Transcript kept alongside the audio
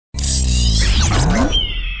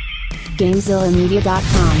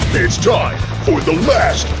GameZillaMedia.com. It's time for the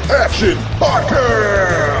Last Action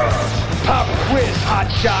Podcast! Pop quiz,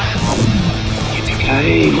 hotshot.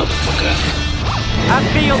 Yippee-ki-yay, motherfucker. I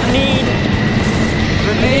feel the need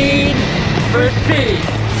for speed.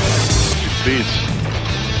 Speeds,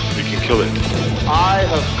 we can kill it. I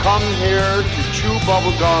have come here to chew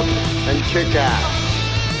bubblegum and kick ass.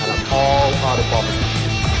 And I'm all out of bubblegum.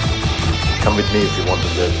 Come with me if you want to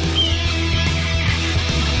live.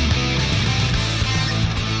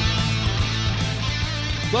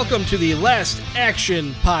 Welcome to the Last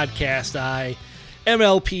Action Podcast. I am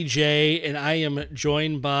LPJ, and I am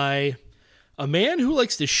joined by a man who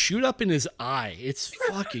likes to shoot up in his eye. It's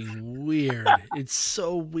fucking weird. It's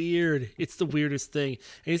so weird. It's the weirdest thing.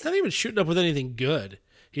 And he's not even shooting up with anything good.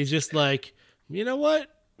 He's just like, you know what?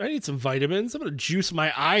 I need some vitamins. I'm going to juice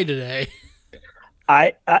my eye today.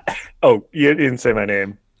 Oh, you didn't say my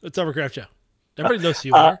name. It's Overcraft Joe. Everybody knows who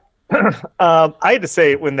you are. I had to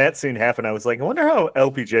say, when that scene happened, I was like, I wonder how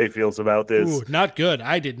LPJ feels about this. Ooh, not good.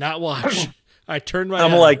 I did not watch. I turned my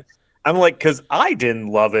I'm head. like, because I didn't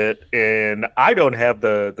love it, and I don't have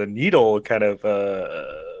the needle kind of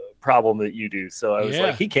problem that you do. So I was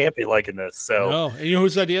like, he can't be liking this. So no, and you know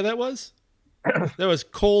whose idea that was? That was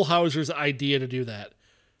Cole Hauser's idea to do that.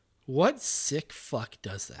 What sick fuck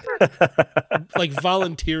does that? Like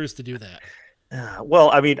volunteers to do that. Well,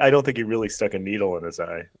 I mean, I don't think he really stuck a needle in his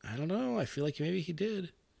eye. I don't know. I feel like maybe he did.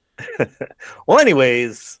 Well,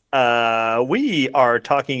 anyways, we are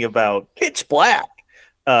talking about Pitch Black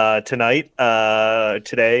tonight.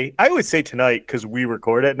 Today, I always say tonight because we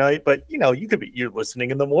record at night, but you're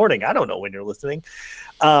listening in the morning. I don't know when you're listening.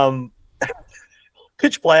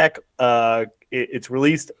 Pitch Black. It's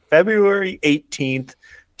released February 18th,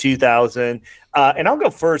 2000. And I'll go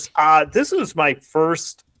first. This was my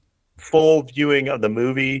first full viewing of the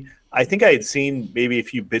movie. I think I had seen maybe a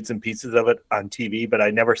few bits and pieces of it on TV, but I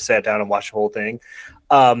never sat down and watched the whole thing.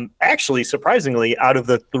 Actually, surprisingly, out of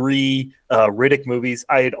the three Riddick movies,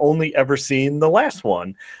 I had only ever seen the last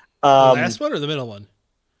one. The last one or the middle one?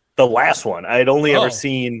 The last one. I had only ever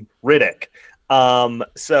seen Riddick.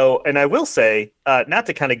 So, and I will say, not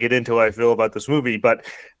to kind of get into how I feel about this movie, but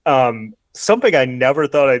something I never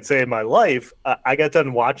thought I'd say in my life, I got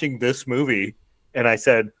done watching this movie and I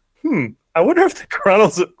said, I wonder if the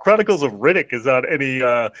Chronicles of Riddick is on any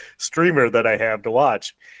streamer that I have to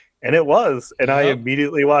watch. And it was, and I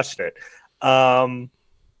immediately watched it. But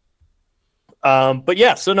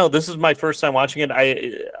yeah, so no, this is my first time watching it.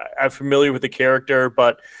 I'm familiar with the character,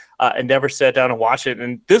 but I never sat down and watched it.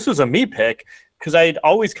 And this was a me pick because I'd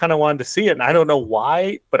always kind of wanted to see it. And I don't know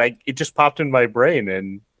why, but it just popped in my brain.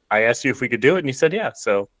 And I asked you if we could do it, and you said yeah.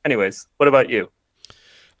 So anyways, what about you?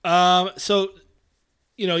 So,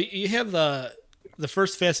 you have the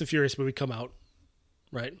first Fast and Furious movie come out,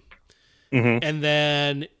 right? Mm-hmm. And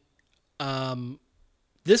then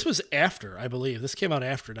this was after, I believe. This came out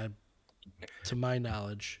after, to my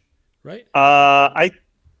knowledge, right?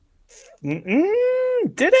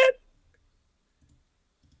 Did it?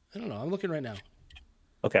 I don't know. I'm looking right now.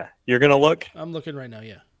 Okay. You're going to look? I'm looking right now,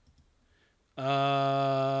 yeah.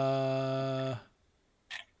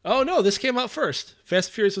 Oh no, this came out first. Fast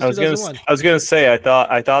and Furious was 2001. I was gonna say I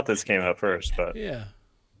thought this came out first, but yeah.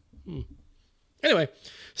 Anyway,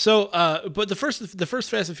 so but the first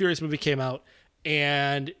Fast and Furious movie came out,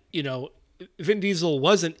 and Vin Diesel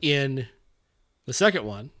wasn't in the second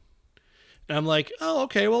one, and I'm like, oh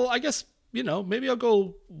okay, well I guess maybe I'll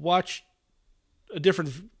go watch a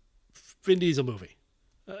different Vin Diesel movie.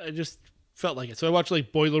 I just felt like it. So I watched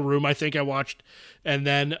like Boiler Room, I think I watched. And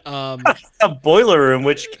then Boiler Room,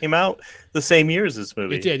 which came out the same year as this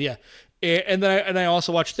movie. It did, yeah. And then I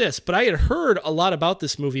also watched this. But I had heard a lot about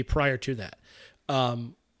this movie prior to that.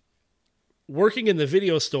 Working in the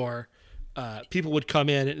video store, people would come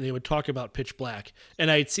in and they would talk about Pitch Black. And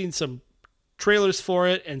I had seen some trailers for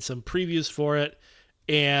it and some previews for it.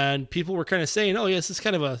 And people were kind of saying, oh, yeah, this is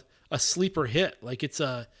kind of a sleeper hit. Like it's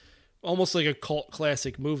almost like a cult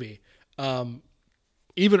classic movie.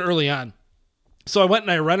 Even early on. So I went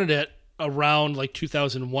and I rented it around like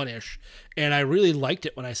 2001-ish, and I really liked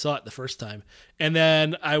it when I saw it the first time. And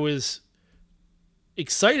then I was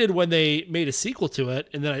excited when they made a sequel to it,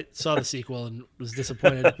 and then I saw the sequel and was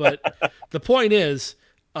disappointed. But the point is,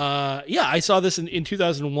 I saw this in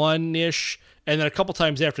 2001-ish, and then a couple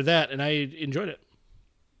times after that, and I enjoyed it.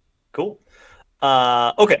 Cool.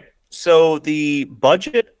 Okay. So the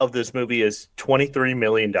budget of this movie is $23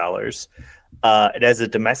 million. It has a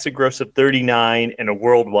domestic gross of 39 and a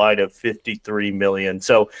worldwide of 53 million.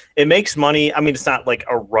 So it makes money. I mean, it's not like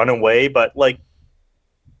a runaway, but like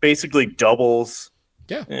basically doubles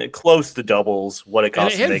Yeah. Close to doubles what it And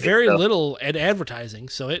costs it had to make very it. little ad advertising,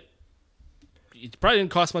 so it probably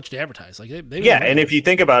didn't cost much to advertise. Like they Yeah, and if you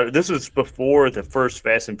think about it, this was before the first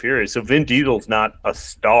Fast and Furious, so Vin Diesel's not a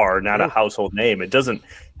star, not a household name. It doesn't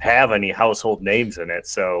have any household names in it,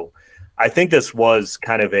 so I think this was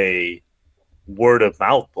kind of a word of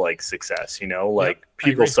mouth like success. Like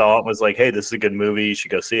people saw it and was like, "Hey, this is a good movie. You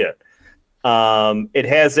should go see it." It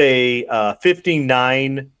has a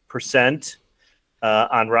 59%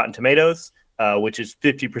 on Rotten Tomatoes, which is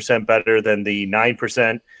 50% better than the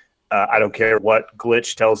 9%. I don't care what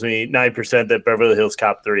Glitch tells me, 9% that Beverly Hills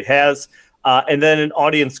Cop 3 has. And then an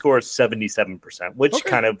audience score of 77%, which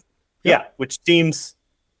which seems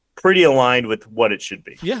pretty aligned with what it should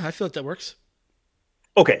be. Yeah, I feel like that works.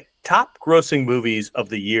 Okay, top grossing movies of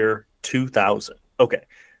the year 2000. Okay,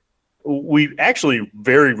 we've actually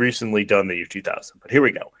very recently done the year 2000, but here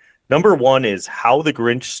we go. Number 1 is How the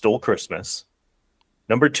Grinch Stole Christmas.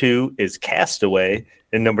 Number 2 is Castaway.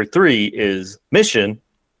 And number 3 is Mission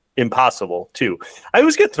Impossible 2. I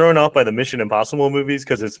always get thrown off by the Mission Impossible movies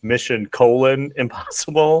because it's Mission :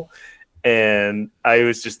 Impossible. And I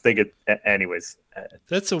always just think it, anyways.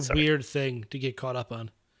 That's a weird thing to get caught up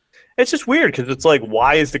on. It's just weird because it's like,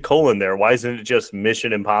 why is the colon there? Why isn't it just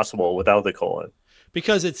Mission Impossible without the colon?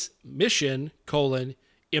 Because it's Mission :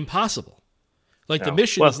 Impossible. Like the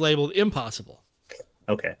mission is labeled impossible.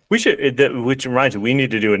 Okay. We should, which reminds me, we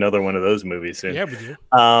need to do another one of those movies soon. Yeah, we do.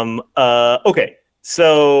 Okay.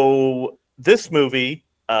 So this movie,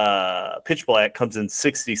 Pitch Black, comes in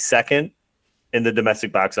 62nd in the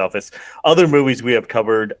domestic box office. Other movies we have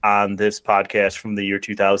covered on this podcast from the year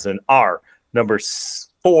 2000 are number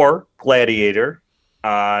 4, Gladiator,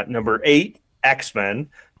 number 8, X-Men,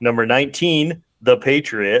 number 19, The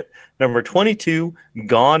Patriot, number 22,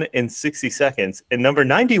 Gone in 60 Seconds, and number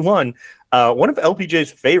 91, one of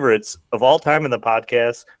LPJ's favorites of all time in the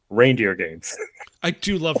podcast, Reindeer Games. I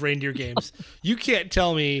do love Reindeer Games. You can't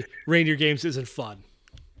tell me Reindeer Games isn't fun.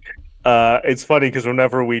 It's funny because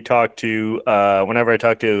whenever I talk to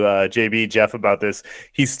JB Jeff about this,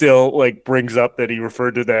 he still like brings up that he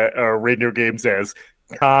referred to that Reindeer Games as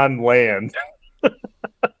Con Land.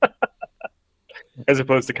 As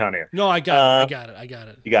opposed to Con Air. No, I got it.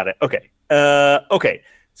 You got it. Okay. Okay.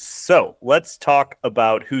 So let's talk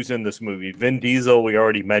about who's in this movie. Vin Diesel, we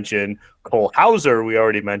already mentioned. Cole Hauser, we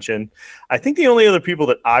already mentioned. I think the only other people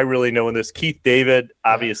that I really know in this, Keith David,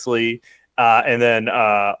 obviously, and then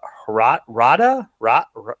Radha. How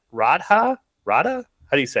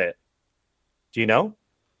do you say it? Do you know?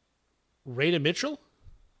 Rada Mitchell?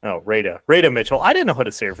 Oh, Rada Mitchell. I didn't know how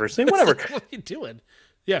to say her first name. Whatever. What are you doing?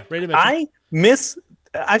 Yeah, Rada Mitchell.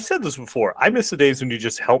 I've said this before. I miss the days when you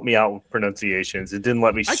just helped me out with pronunciations. It didn't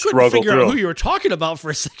let me struggle couldn't figure through. out who you were talking about for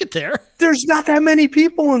a second there. There's not that many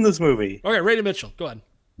people in this movie. Okay, Rada Mitchell. Go ahead.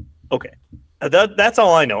 Okay. That's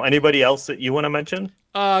all I know. Anybody else that you want to mention?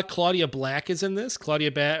 Claudia Black is in this.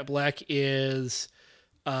 Claudia Black is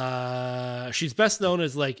she's best known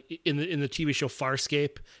as like in the TV show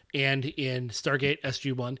Farscape and in Stargate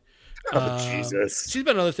SG-1. Oh, Jesus. She's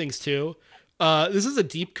been in other things too. This is a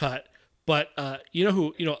deep cut, but you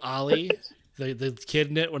know Ali, the kid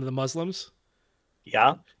in it, one of the Muslims?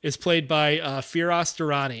 Yeah. Is played by Firas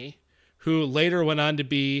Durrani, who later went on to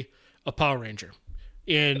be a Power Ranger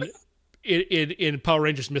in Power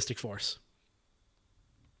Rangers Mystic Force.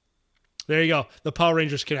 There you go. The Power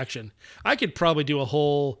Rangers connection. I could probably do a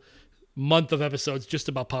whole month of episodes just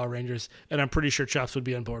about Power Rangers, and I'm pretty sure Chops would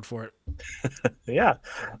be on board for it. Yeah.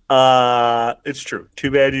 It's true.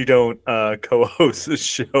 Too bad you don't co-host the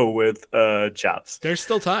show with Chops. There's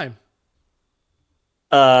still time.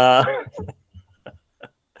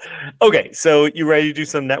 Okay, so you ready to do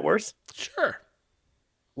some net worths? Sure.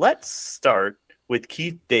 Let's start with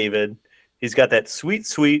Keith David. He's got that sweet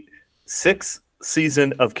 6th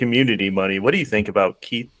season of Community money. What do you think about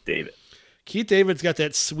Keith David? Keith David's got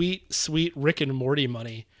that sweet Rick and Morty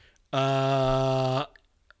money. I'm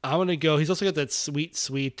going to go. He's also got that sweet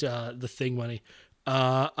The Thing money.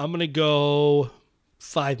 I'm going to go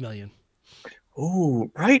 $5 million. Ooh,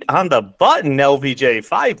 right on the button, LVJ.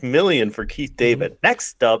 $5 million for Keith David. Mm-hmm.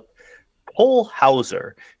 Next up, Cole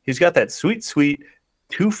Hauser. He's got that sweet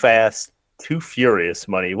Too Fast, Too Furious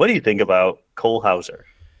money. What do you think about Cole Hauser?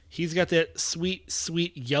 He's got that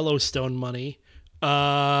sweet Yellowstone money.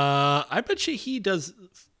 I bet you he does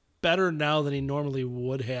better now than he normally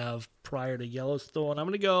would have prior to Yellowstone. I'll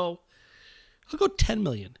go $10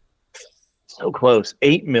 million. So close.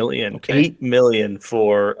 $8 million. Okay. $8 million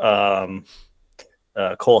for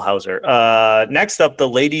Cole Hauser. Next up, the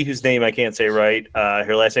lady whose name I can't say right.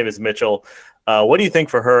 Her last name is Mitchell. What do you think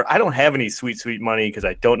for her? I don't have any sweet money because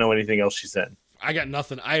I don't know anything else she's in. I got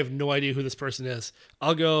nothing. I have no idea who this person is.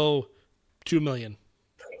 I'll go $2 million.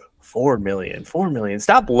 4 million. 4 million.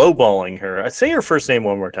 Stop lowballing her. Say her first name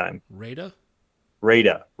one more time. Rada.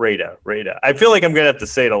 I feel like I'm going to have to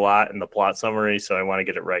say it a lot in the plot summary, so I want to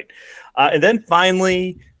get it right. And then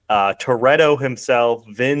finally, Toretto himself,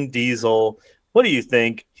 Vin Diesel. What do you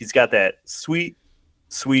think? He's got that sweet,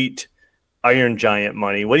 sweet Iron Giant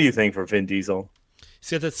money. What do you think for Vin Diesel?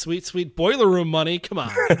 He's got that sweet, sweet boiler room money. Come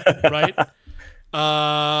on, right?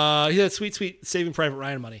 He had sweet, sweet Saving Private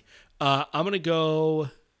Ryan money. I'm going to go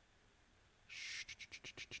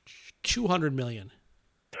 $200 million.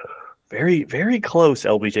 Very, very close,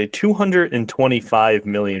 LBJ. $225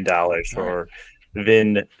 million for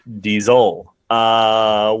Vin Diesel.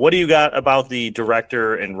 What do you got about the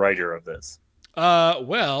director and writer of this?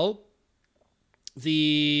 Well,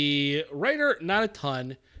 the writer, not a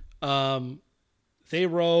ton. They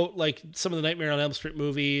wrote like some of the Nightmare on Elm Street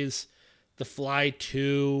movies, The Fly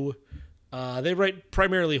 2. They write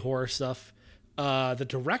primarily horror stuff. The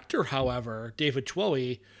director, however, David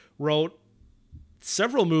Twohy, wrote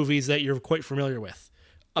several movies that you're quite familiar with.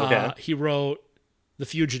 Okay. He wrote The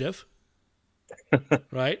Fugitive,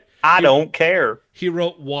 right? I don't care. He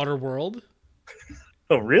wrote Waterworld.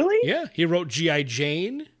 Oh, really? Yeah. He wrote G.I.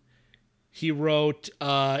 Jane. He wrote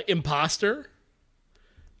Imposter.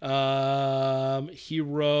 He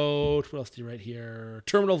wrote, what else did he write here?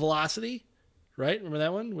 Terminal Velocity, right? Remember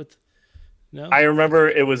that one? No? I remember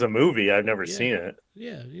it was a movie. I've never seen it.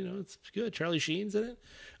 Yeah, it's good. Charlie Sheen's in it.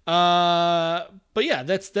 But yeah,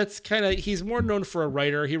 that's kind of, he's more known for a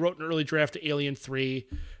writer. He wrote an early draft to Alien 3.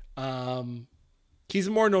 He's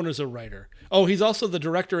more known as a writer. Oh, he's also the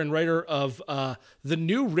director and writer of the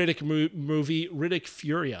new Riddick movie, Riddick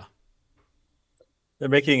Furia. They're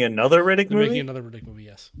making another Riddick They're movie? making another Riddick movie,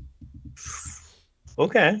 yes.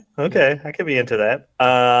 Okay. I could be into that.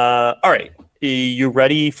 All right. You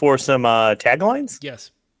ready for some taglines?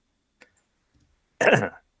 Yes.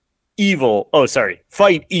 Evil. Oh, sorry.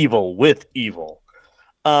 Fight evil with evil.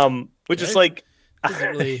 Which is like, Doesn't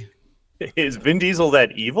really... is Vin Diesel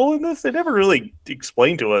that evil in this? They never really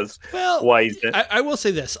explained to us why he's that. I will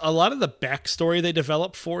say this. A lot of the backstory they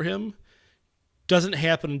develop for him doesn't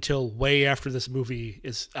happen until way after this movie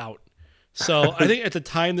is out. So I think at the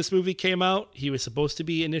time this movie came out, he was supposed to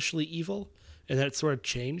be initially evil, and that sort of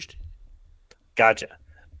changed. Gotcha.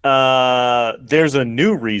 There's a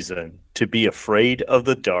new reason to be afraid of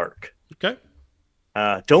the dark. Okay.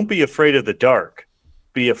 Don't be afraid of the dark.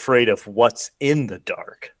 Be afraid of what's in the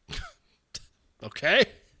dark. Okay.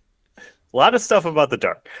 A lot of stuff about the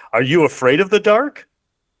dark. Are you afraid of the dark?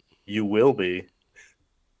 You will be.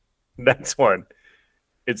 Next one.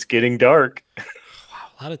 It's getting dark.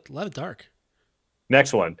 Wow, a lot of dark.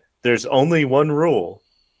 Next one. There's only one rule.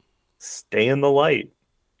 Stay in the light.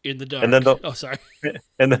 In the dark. And then oh, sorry.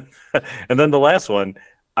 And then the last one.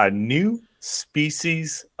 A new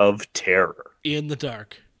species of terror. In the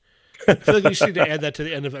dark. I feel like you should need to add that to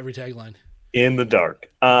the end of every tagline. In the dark.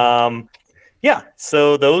 Yeah,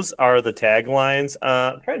 so those are the taglines.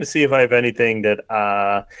 Trying to see if I have anything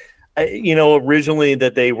that, originally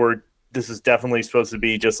that this is definitely supposed to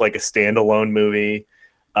be just like a standalone movie.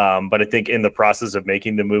 But I think in the process of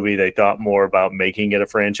making the movie, they thought more about making it a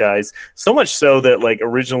franchise. So much so that like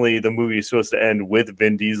originally the movie was supposed to end with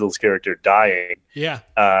Vin Diesel's character dying. Yeah.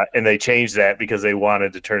 And they changed that because they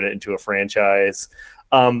wanted to turn it into a franchise.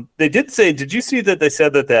 They did say, did you see that they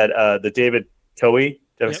said that the David Twohy,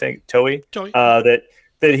 I was saying Twohy, that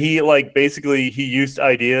he like basically he used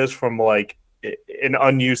ideas from like an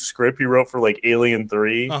unused script he wrote for like Alien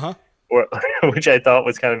 3, which I thought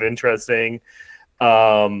was kind of interesting.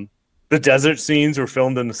 The desert scenes were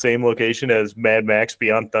filmed in the same location as Mad Max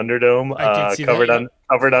Beyond Thunderdome,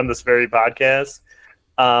 covered on this very podcast.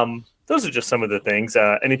 Those are just some of the things.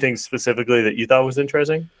 Anything specifically that you thought was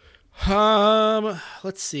interesting?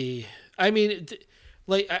 Let's see. I mean,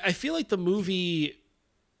 I feel like the movie,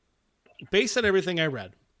 based on everything I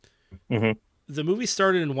read, the movie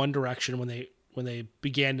started in one direction when they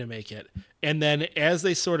began to make it, and then as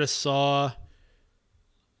they sort of saw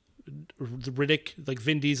the Riddick, like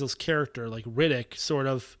Vin Diesel's character, like Riddick, sort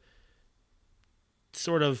of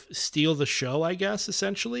steal the show, I guess,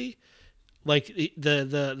 essentially. Like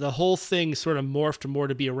the whole thing sort of morphed more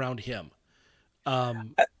to be around him.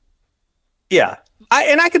 Yeah,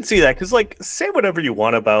 I can see that because, like, say whatever you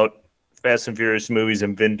want about Fast and Furious movies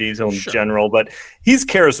and Vin Diesel in general, but he's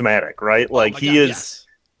charismatic, right? Like he is.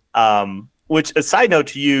 Yes. Which, a side note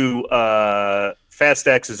to you, Fast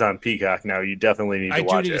X is on Peacock now. You definitely need to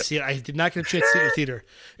watch it. I do need to see it. I did not get a chance to see it in the theater.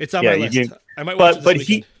 It's on my list. I might But watch it this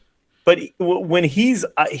weekend. when he's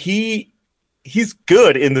he's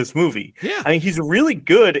good in this movie. Yeah. I mean, he's really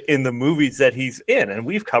good in the movies that he's in. And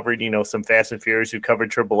we've covered, some Fast and Furious, who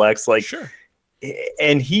covered Triple X, like, Sure.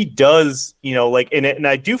 And he does, like, and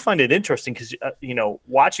I do find it interesting because,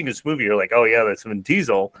 watching this movie, you're like, oh yeah, that's Vin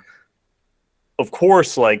Diesel. Of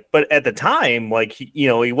course, like, but at the time, like,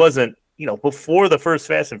 he wasn't, before the first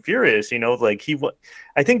Fast and Furious, like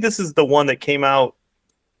I think this is the one that came out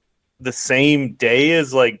the same day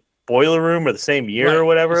as like Boiler Room, or the same year or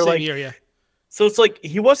whatever. Same like year, yeah. So it's like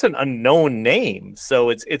he wasn't a known name. So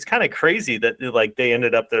it's kind of crazy that like they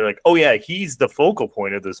ended up there like, oh yeah, he's the focal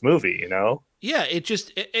point of this movie, Yeah,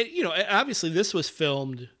 obviously this was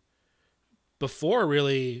filmed before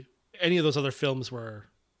really any of those other films were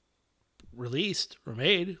released or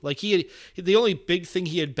made. Like the only big thing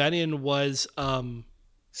he had been in was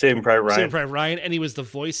Saving Private Ryan. Saving Private Ryan, and he was the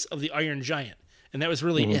voice of the Iron Giant, and that was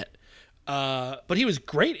really it. But he was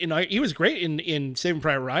great in Saving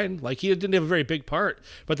Private Ryan. Like, he didn't have a very big part,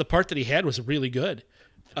 but the part that he had was really good.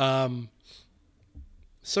 So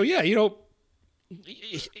yeah,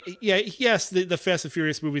 yes, the Fast and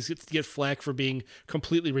Furious movies get flack for being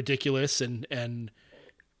completely ridiculous and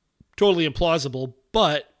totally implausible,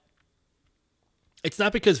 but it's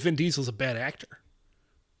not because Vin Diesel's a bad actor.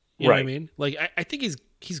 You know what I mean? Like, I think he's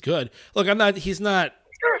good. Look, he's not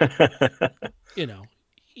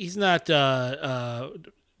he's not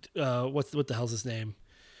what the hell's his name?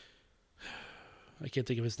 I can't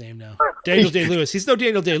think of his name now. Daniel Day-Lewis. He's no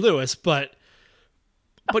Daniel Day-Lewis, but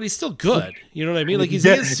he's still good. You know what I mean? Like, he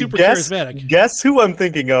is super charismatic. Guess who I'm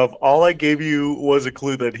thinking of? All I gave you was a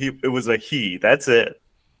clue that it was a he. That's it.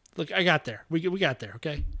 Look, I got there. We got there,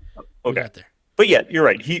 okay? Okay. We got there. But yeah, you're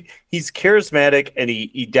right. He's charismatic, and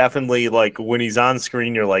he definitely, like, when he's on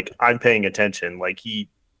screen, you're like, I'm paying attention. Like,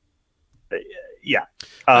 yeah.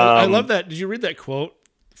 I love that. Did you read that quote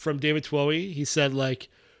from David Twohy? He said, like,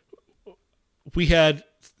 we had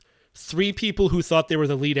 3 people who thought they were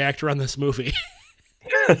the lead actor on this movie.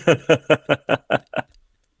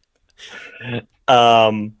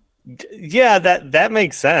 Yeah, that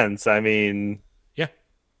makes sense. I mean, yeah,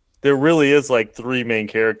 there really is like 3 main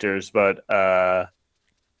characters, but I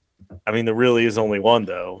mean, there really is only one,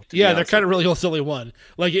 though. Yeah, there kind of really is only one.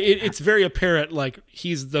 Like, it's very apparent. Like,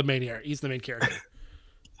 he's the main character.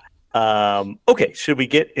 Okay, should we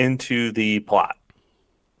get into the plot?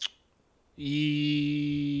 Yes.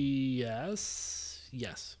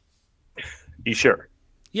 You sure?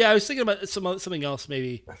 Yeah, I was thinking about something else,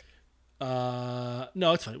 maybe. No,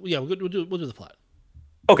 it's fine. Yeah, we'll do the plot.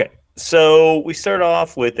 Okay, so we start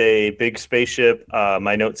off with a big spaceship.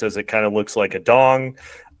 My note says it kind of looks like a dong.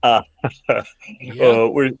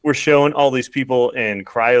 We're showing all these people in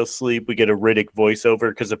cryo sleep. We get a Riddick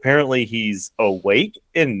voiceover because apparently he's awake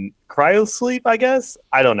in cryo sleep, I guess.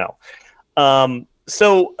 I don't know.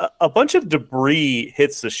 So a bunch of debris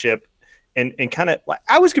hits the ship and kind of,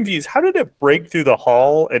 I was confused. How did it break through the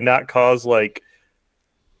hull and not cause, like,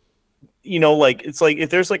 like, it's like if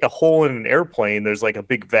there's like a hole in an airplane, there's like a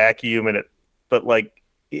big vacuum in it. But like,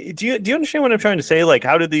 do you understand what I'm trying to say? Like,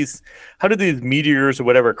 how did these meteors or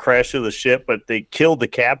whatever crash through the ship, but they killed the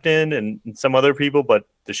captain and some other people, but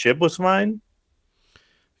the ship was fine?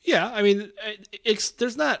 Yeah, I mean,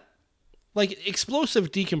 there's not, like,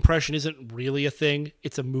 explosive decompression isn't really a thing.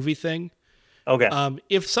 It's a movie thing. Okay.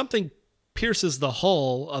 If something pierces the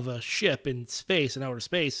hull of a ship in space, in outer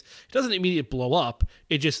space, it doesn't immediately blow up.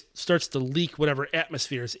 It just starts to leak whatever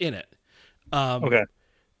atmosphere is in it. Okay.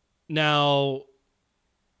 Now,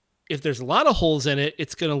 if there's a lot of holes in it,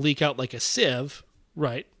 it's going to leak out like a sieve,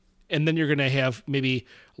 right? And then you're going to have maybe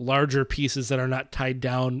larger pieces that are not tied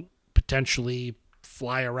down potentially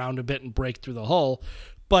fly around a bit and break through the hull.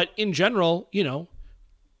 But in general,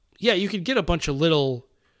 yeah, you could get a bunch of little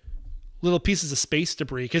pieces of space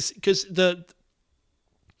debris because the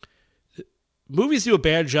movies do a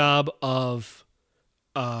bad job of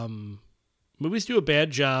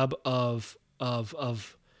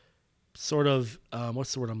sort of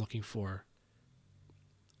what's the word I'm looking for?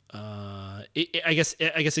 I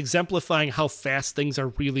guess exemplifying how fast things are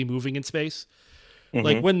really moving in space. Mm-hmm.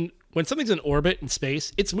 Like when something's in orbit in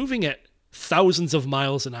space, it's moving at thousands of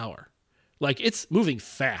miles an hour. Like, it's moving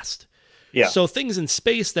fast. Yeah. So things in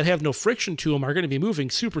space that have no friction to them are going to be moving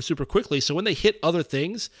super, super quickly. So when they hit other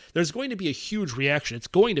things, there's going to be a huge reaction. It's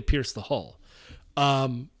going to pierce the hull.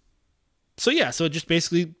 So it just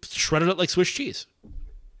basically shredded it like Swiss cheese.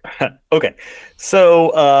 Okay.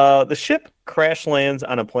 So the ship crash lands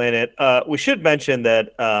on a planet. We should mention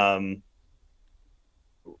that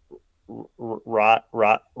Rada.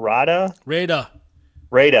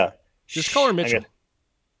 Just call her Mitchell.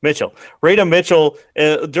 Mitchell. Rita Mitchell,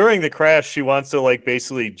 during the crash, she wants to like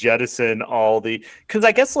basically jettison all because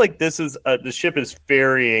I guess like this is the ship is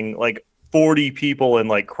ferrying like 40 people in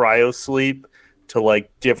like cryo sleep to like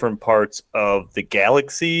different parts of the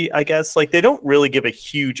galaxy. I guess like they don't really give a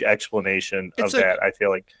huge explanation of that. I feel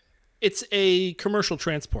like it's a commercial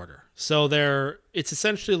transporter, so it's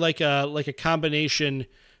essentially like a combination,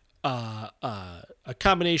 a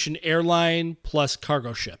combination airline plus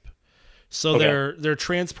cargo ship. So they're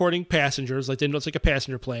transporting passengers, like they know it's like a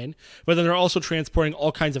passenger plane, but then they're also transporting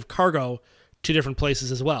all kinds of cargo to different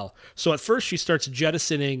places as well. So at first she starts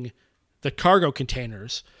jettisoning the cargo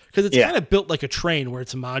containers because it's kind of built like a train where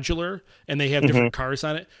it's modular and they have different cars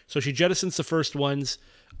on it. So she jettisons the first ones.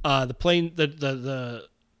 The plane, the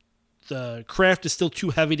craft is still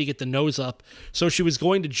too heavy to get the nose up, so she was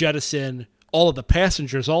going to jettison all of the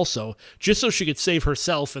passengers also, just so she could save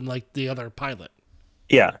herself and like the other pilot.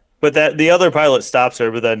 Yeah. But the other pilot stops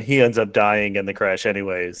her, but then he ends up dying in the crash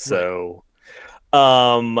anyways. So,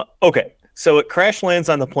 okay. So it crash lands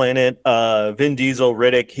on the planet. Vin Diesel,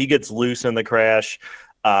 Riddick, he gets loose in the crash.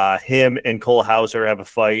 Him and Cole Hauser have a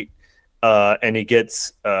fight, and he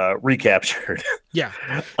gets recaptured. Yeah.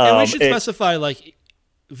 And we should specify, like,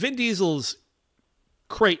 Vin Diesel's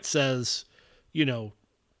crate says, you know,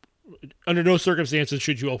 under no circumstances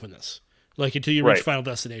should you open this, like, until you reach Final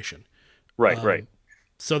Destination. Right.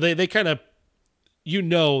 So they kind of, you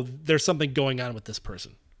know, there's something going on with this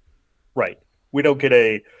person. Right. We don't get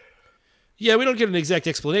an exact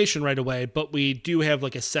explanation right away, but we do have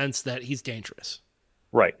like a sense that he's dangerous.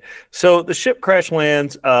 Right. So the ship crash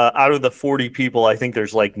lands. Out of the 40 people, I think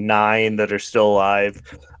there's like 9 that are still alive.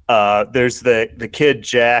 There's the kid,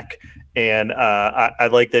 Jack. And I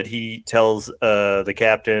like that he tells the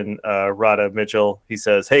captain, Rada Mitchell, he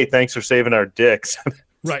says, "Hey, thanks for saving our dicks."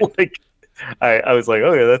 Right. Like, I was like,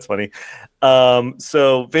 oh yeah, that's funny.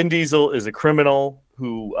 So Vin Diesel is a criminal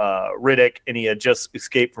who Riddick, and he had just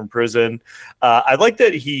escaped from prison. I like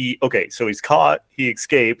that so he's caught, he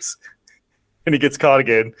escapes, and he gets caught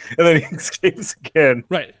again, and then he escapes again.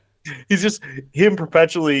 Right. He's just him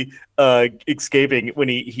perpetually escaping. When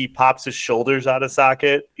he pops his shoulders out of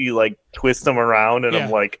socket, he like twists them around, and I'm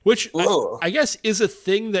like, which I guess is a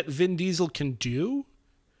thing that Vin Diesel can do.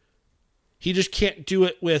 He just can't do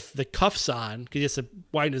it with the cuffs on because he has to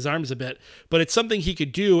widen his arms a bit. But it's something he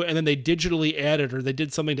could do, and then they digitally added, or they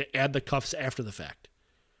did something to add the cuffs after the fact.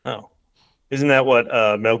 Oh, isn't that what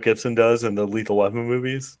Mel Gibson does in the Lethal Weapon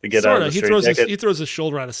movies to get out of the straitjacket? He throws his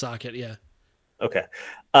shoulder out of socket. Yeah. Okay.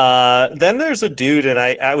 Then there's a dude, and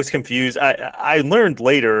I was confused. I learned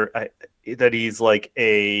later that he's like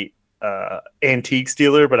a antique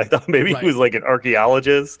dealer, but I thought maybe he was like an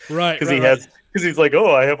archaeologist, right? Because he's like,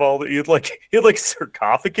 oh, I have all the he had like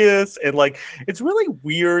sarcophagus, and like it's really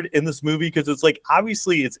weird in this movie because it's like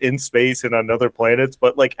obviously it's in space and on other planets,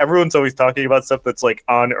 but like everyone's always talking about stuff that's like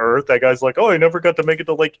on Earth. That guy's like, oh, I never got to make it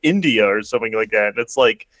to like India or something like that, and it's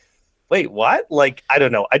like, wait, what? Like, I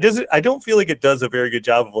don't know. I don't feel like it does a very good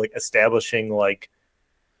job of like establishing like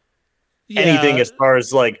anything as far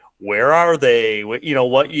as like where are they? What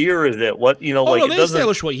year is it? What they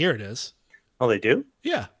establish what year it is. Oh, they do?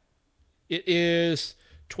 Yeah. It is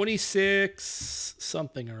 26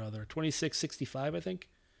 something or other, 2665, I think.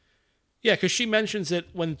 Yeah, because she mentions it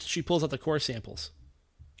when she pulls out the core samples.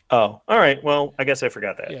 Oh, all right. Well, I guess I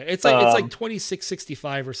forgot that. Yeah, it's like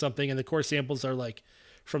 2665 or something, and the core samples are like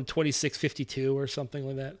from 2652 or something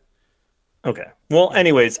like that. Okay. Well,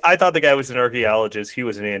 anyways, I thought the guy was an archaeologist. He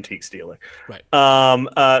was an antique dealer. Right.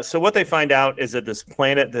 So what they find out is that this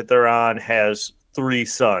planet that they're on has 3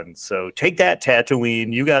 suns. So take that,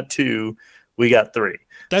 Tatooine. You got 2. We got 3.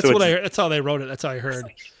 That's what I heard. That's how they wrote it. That's how I heard.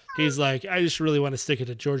 He's like, I just really want to stick it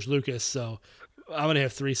to George Lucas, so I'm gonna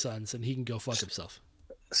have 3 suns, and he can go fuck himself.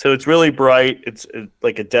 So it's really bright. It's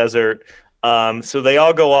like a desert. So they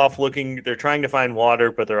all go off looking. They're trying to find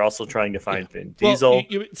water, but they're also trying to find Vin Diesel.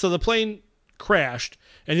 So the plane crashed,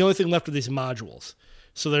 and the only thing left are these modules.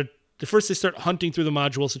 So first they start hunting through the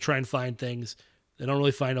modules to try and find things. They don't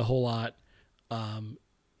really find a whole lot.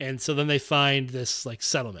 And so then they find this like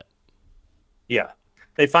settlement. Yeah.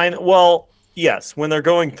 They find, yes, when they're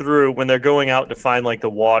going out to find like the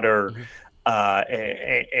water,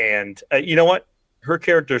 and you know what? Her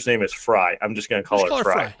character's name is Fry. I'm just going to call her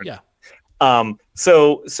Fry. Yeah.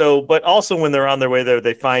 But also when they're on their way there,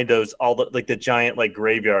 they find the giant like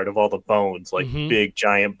graveyard of all the bones, like big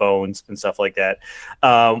giant bones and stuff like that.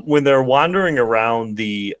 When they're wandering around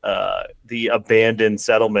the abandoned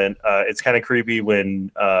settlement, it's kind of creepy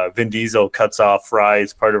when Vin Diesel cuts off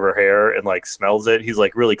Fry's part of her hair and like smells it. He's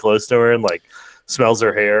like really close to her and like smells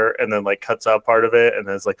her hair and then like cuts out part of it and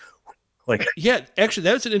then it's like Like, Yeah, actually,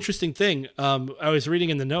 that was an interesting thing. I was reading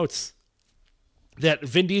in the notes that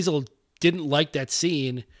Vin Diesel didn't like that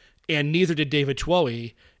scene, and neither did David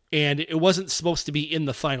Twohy. And it wasn't supposed to be in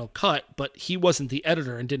the final cut, but he wasn't the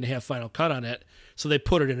editor and didn't have final cut on it, so they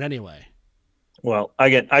put it in anyway. well, I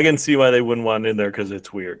can see why they wouldn't want it in there because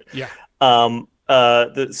it's weird. Yeah.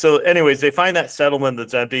 So anyways, they find that settlement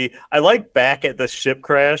that's empty. I like back at the ship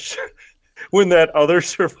crash when that other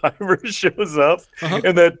survivor shows up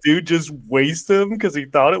and that dude just wastes him because he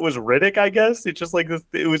thought it was Riddick, I guess. It's just like this,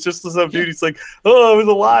 it was just some dude. He's like, oh, I was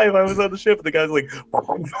alive. I was on the ship. And the guy's like,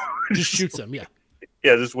 Just shoots him, yeah.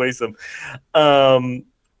 yeah, just wastes him. And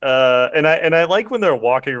I like when they're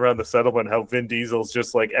walking around the settlement, how Vin Diesel's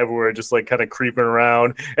just like everywhere, just like kind of creeping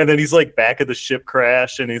around. And then he's like back at the ship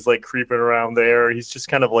crash and he's like creeping around there. He's just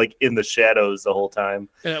kind of like in the shadows the whole time.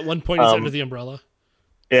 And at one point, he's under the umbrella.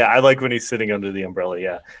 Yeah, I like when he's sitting under the umbrella.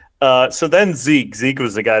 Yeah. So then Zeke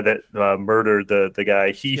was the guy that murdered the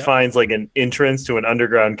guy. He finds like an entrance to an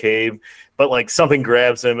underground cave, but like something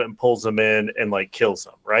grabs him and pulls him in and like kills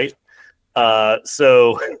him. Right.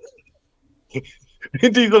 So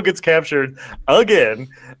Diesel gets captured again.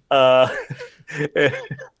 I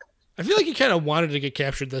feel like he kind of wanted to get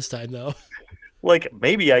captured this time, though. Like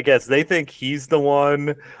maybe, I guess they think he's the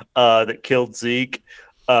one that killed Zeke.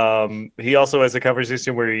 He also has a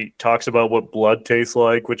conversation where he talks about what blood tastes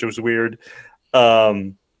like, which was weird.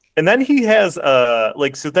 And then he has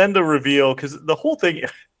so then the reveal, because the whole thing,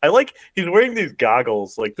 I like he's wearing these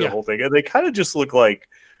goggles like the whole thing, and they kind of just look like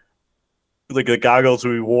the goggles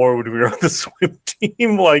we wore when we were on the swim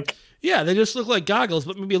team. Like, yeah, they just look like goggles,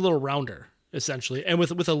 but maybe a little rounder, essentially, and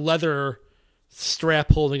with a leather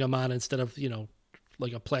strap holding them on instead of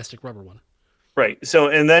like a plastic rubber one. Right. So,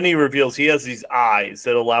 and then he reveals he has these eyes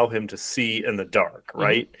that allow him to see in the dark,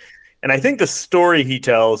 right? And I think the story he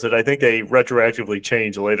tells that I think they retroactively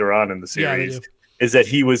change later on in the series is that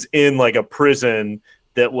he was in like a prison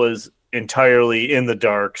that was entirely in the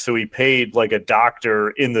dark. So he paid like a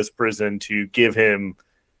doctor in this prison to give him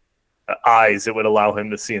eyes that would allow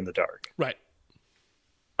him to see in the dark. Right.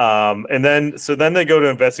 And then they go to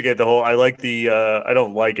investigate the whole, I like the, I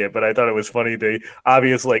don't like it, but I thought it was funny. The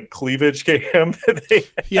obvious like cleavage cam that they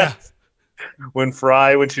have when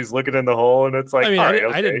she's looking in the hole, and it's like, I mean,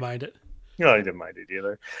 I didn't mind it. No, I didn't mind it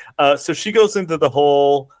either. So she goes into the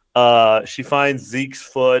hole, she finds Zeke's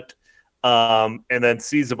foot, and then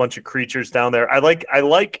sees a bunch of creatures down there. I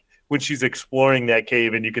like when she's exploring that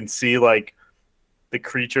cave and you can see like the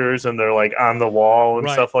creatures and they're like on the wall and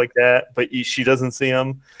stuff like that, but she doesn't see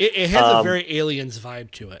them. It has a very Aliens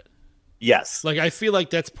vibe to it. Yes. Like, I feel like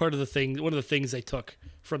that's part of the thing, one of the things they took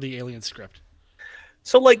from the Alien script.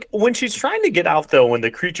 So like when she's trying to get out though, when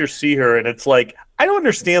the creatures see her, and it's like, I don't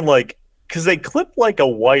understand, like, because they clip like a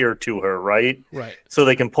wire to her, right? Right. So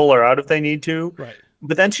they can pull her out if they need to. Right.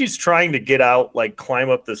 But then she's trying to get out, like climb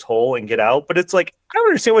up this hole and get out. But it's like, I don't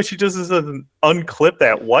understand why she just doesn't unclip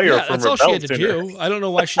that wire from her belt. That's all she had to do. I don't know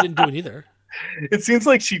why she didn't do it either. It seems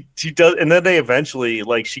like she does, and then they eventually,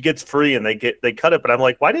 like, she gets free and they cut it. But I'm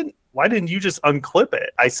like, why didn't you just unclip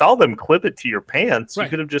it? I saw them clip it to your pants. Right. You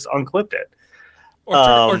could have just unclipped it.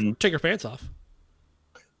 Or take her pants off.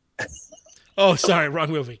 Oh, sorry,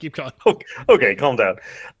 wrong movie. Keep going. Okay, calm down.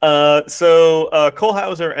 So Cole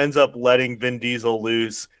Hauser ends up letting Vin Diesel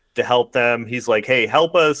loose to help them. He's like, hey,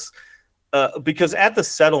 help us. Because at the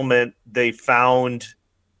settlement, they found...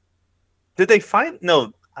 Did they find...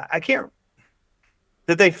 No, I can't...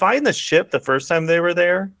 Did they find the ship the first time they were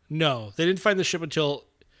there? No, they didn't find the ship until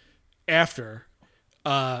after.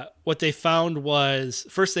 What they found was...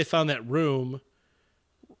 First, they found that room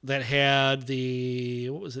that had the...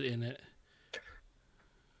 What was it in it?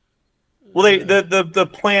 Well, the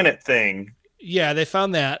planet thing. Yeah, they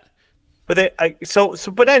found that. But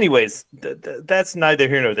but anyways, that's neither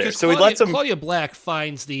here nor there. So he lets them. Claudia Black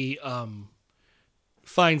finds the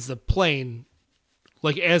plane,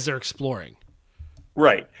 like, as they're exploring.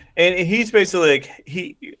 Right, and he's basically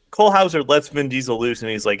like Cole Hauser lets Vin Diesel loose, and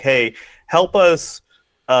he's like, "Hey, help us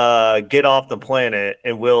get off the planet,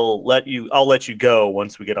 and I'll let you go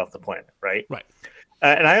once we get off the planet." Right. Right.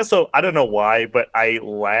 And I don't know why, but I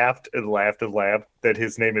laughed and laughed and laughed that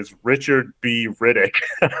his name is Richard B. Riddick.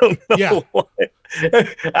 I don't know why.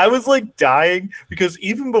 I was like dying because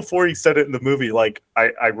even before he said it in the movie, like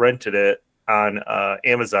I rented it on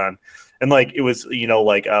Amazon, and like it was,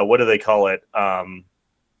 what do they call it?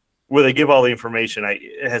 Where they give all the information.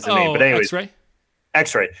 It has a name, but anyways.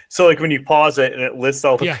 X-ray. So like when you pause it and it lists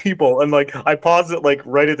all the people, and like I paused it like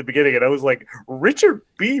right at the beginning, and I was like, Richard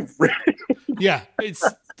B. Riddick. Yeah, it's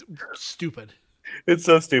stupid. It's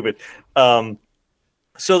so stupid.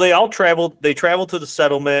 So they all travel. They travel to the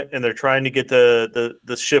settlement, and they're trying to get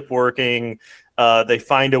the ship working. They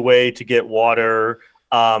find a way to get water.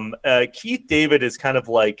 Keith David is kind of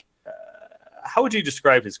like, how would you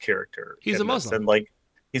describe his character? He's a Muslim. And like,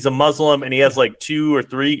 he's a Muslim, and he has like 2 or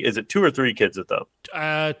 3. Is it 2 or 3 kids with them?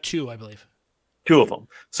 2, I believe. 2 of them.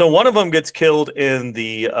 So one of them gets killed in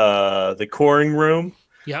the coring room.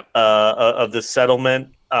 Yep. Of the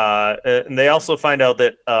settlement, and they also find out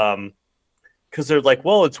that because they're like,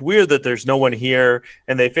 well, it's weird that there's no one here,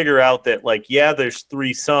 and they figure out that like, yeah, there's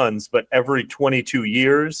 3 suns, but every 22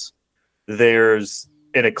 years there's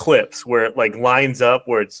an eclipse where it like lines up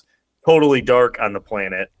where it's totally dark on the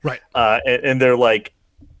planet, right? And they're like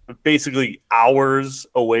basically hours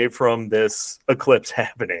away from this eclipse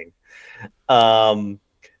happening.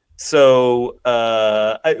 So,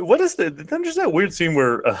 what is then there's that weird scene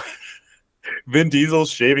where Vin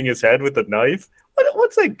Diesel's shaving his head with a knife.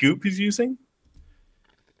 What's that goop he's using?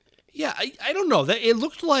 Yeah, I don't know. That it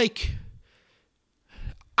looked like.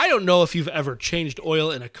 I don't know if you've ever changed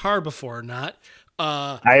oil in a car before or not.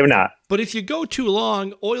 I have not. But if you go too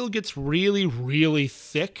long, oil gets really, really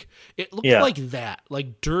thick. It looked like that,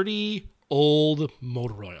 like dirty old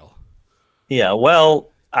motor oil. Yeah,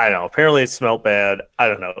 well, I don't know. Apparently it smelled bad. I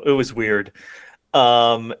don't know. It was weird.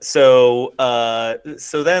 So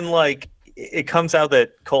then like it comes out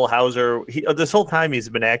that Cole Hauser, this whole time he's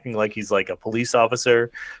been acting like he's like a police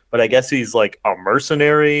officer, but I guess he's like a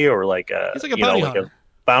mercenary or like he's like a bounty hunter. Like a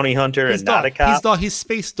bounty hunter and not a cop. He's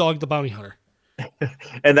Space Dog the bounty hunter.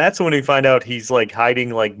 And that's when we find out he's like hiding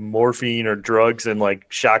like morphine or drugs and like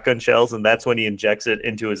shotgun shells, and that's when he injects it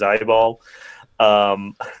into his eyeball. Yeah,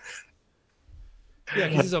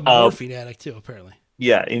 he's a morphine addict too, apparently.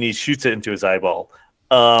 Yeah, and he shoots it into his eyeball.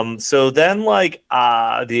 So then like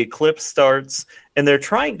the eclipse starts, and they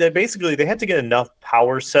had to get enough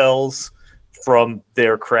power cells from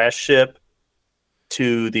their crash ship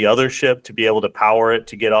to the other ship to be able to power it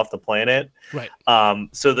to get off the planet. Right.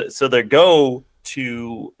 So they go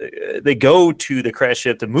to the crash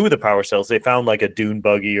ship to move the power cells. They found like a dune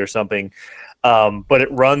buggy or something. But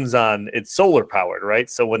it runs on it's solar powered, right?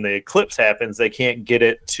 So when the eclipse happens, they can't get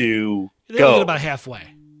it to they go get about halfway.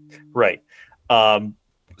 Right.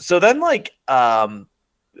 So then like I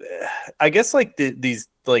guess like these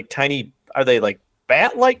like tiny, are they like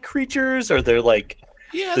bat-like creatures, or they're like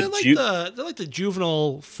they're like the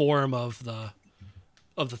juvenile form of the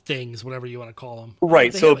things, whatever you want to call them.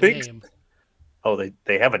 Right. So a big name. Oh,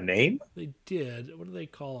 they have a name? They did. What do they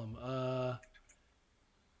call them?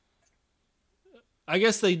 I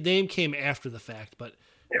guess the name came after the fact, but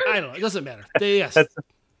I don't know. It doesn't matter.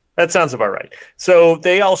 That sounds about right. So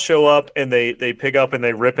they all show up, and they pick up and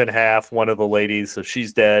they rip in half one of the ladies, so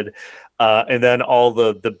she's dead. And then all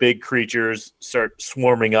the big creatures start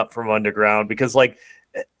swarming up from underground because, like,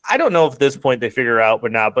 I don't know if at this point they figure out,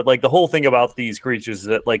 but not. But like the whole thing about these creatures is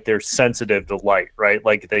that like they're sensitive to light, right?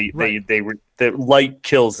 Like the light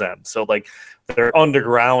kills them, so like they're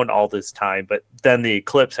underground all this time. But then the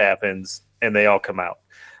eclipse happens, and they all come out.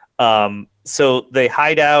 So they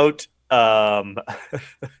hide out.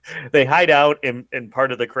 They hide out in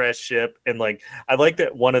part of the crash ship, and like I like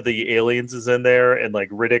that one of the aliens is in there, and like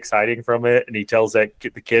Riddick's hiding from it, and he tells the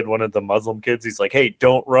kid, one of the Muslim kids, he's like, "Hey,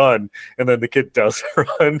 don't run!" And then the kid does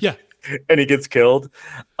run, and he gets killed.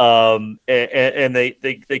 And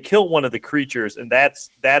they kill one of the creatures, and that's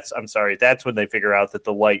when they figure out that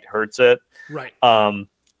the light hurts it, right?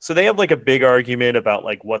 So they have like a big argument about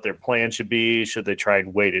like what their plan should be. Should they try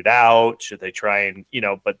and wait it out? Should they try and,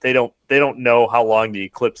 but they don't know how long the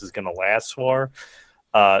eclipse is going to last for.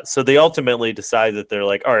 So they ultimately decide that they're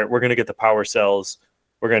like, all right, we're going to get the power cells.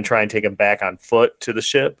 We're going to try and take them back on foot to the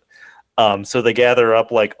ship. So they gather up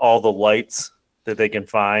like all the lights that they can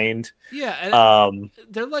find. Yeah. And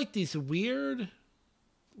they're like these weird,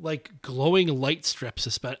 like glowing light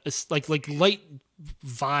strips, like light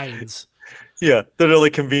vines. Yeah, they're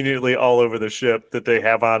like conveniently all over the ship that they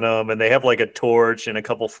have on them, and they have like a torch and a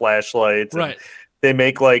couple flashlights. Right. They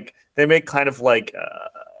make kind of like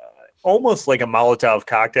almost like a Molotov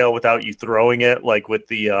cocktail without you throwing it, like with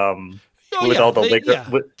the all the liquor.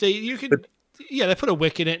 Yeah, they put a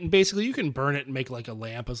wick in it, and basically you can burn it and make like a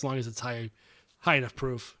lamp as long as it's high enough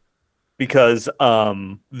proof. Because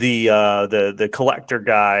the collector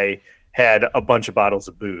guy had a bunch of bottles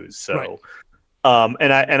of booze, so. Right.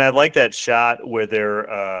 And I like that shot where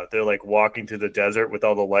they're like walking through the desert with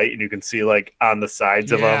all the light, and you can see like on the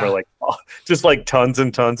sides of them are like just like tons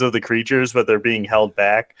and tons of the creatures, but they're being held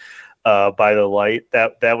back by the light.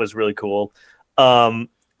 That was really cool.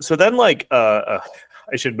 So then like I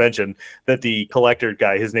I should mention that the collector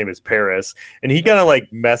guy, his name is Paris, and he kind of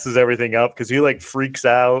like messes everything up because he like freaks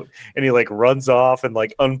out and he like runs off and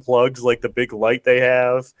like unplugs like the big light they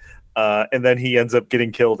have. And then he ends up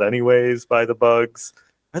getting killed anyways by the bugs.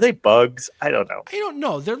 Are they bugs? I don't know. I don't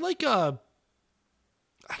know. They're like I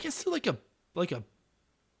guess they're like a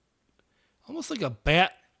almost like a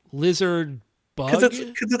bat lizard bug. Because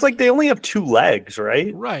it's like they only have 2 legs,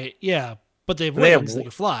 right? Right. Yeah. But they have And wings. They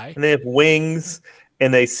can fly. And they have wings,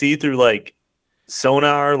 and they see through like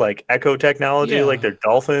sonar, like echo technology, Yeah. like they're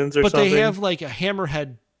dolphins or But something. they have like a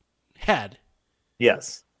hammerhead head.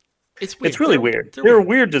 Yes. It's weird. It's really weird. They're They're a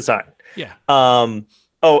weird design. Yeah.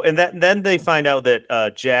 Oh, and then they find out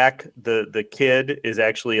that Jack, the kid, is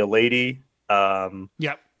actually a lady.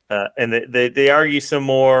 Yep. And they argue some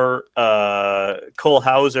more. Cole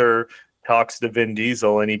Hauser talks to Vin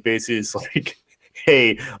Diesel, and he basically is like,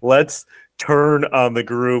 "Hey, let's turn on the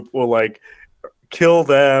group. We'll like kill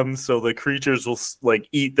them, so the creatures will like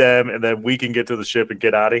eat them, and then we can get to the ship and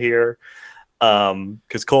get out of here."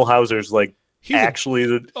 Because Cole Hauser's like He's a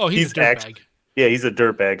dirtbag. Yeah, he's a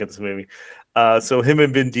dirtbag in this movie. So him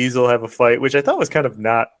and Vin Diesel have a fight, which I thought was kind of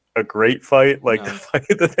not a great fight, like the fight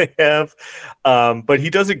that they have. But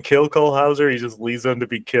he doesn't kill Cole Hauser; he just leaves them to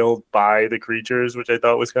be killed by the creatures, which I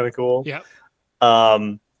thought was kind of cool. Yeah.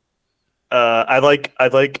 I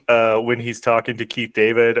like when he's talking to Keith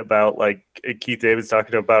David about like Keith David's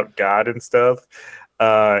talking about God and stuff,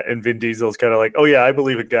 and Vin Diesel's kind of like, "Oh yeah, I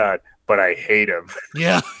believe in God, but I hate him."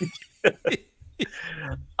 Yeah.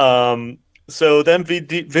 So then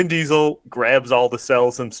Vin Diesel grabs all the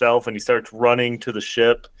cells himself and he starts running to the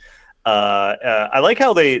ship. I like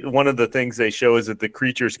how one of the things they show is that the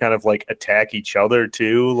creatures kind of like attack each other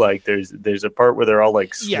too. Like there's a part where they're all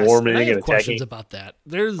like swarming I have and questions attacking. about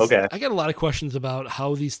that. I got a lot of questions about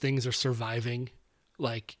how these things are surviving,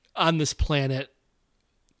 like on this planet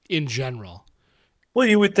in general. Well,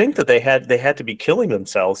 you would think that they had to be killing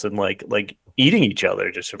themselves and like eating each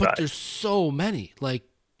other to survive. But there's so many. Like,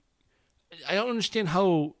 I don't understand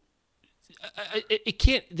how they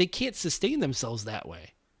can't sustain themselves that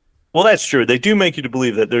way. Well, that's true. They do make you to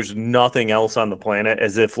believe that there's nothing else on the planet,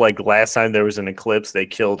 as if like last time there was an eclipse, they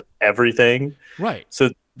killed everything. Right. So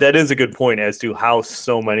that is a good point as to how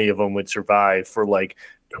so many of them would survive for like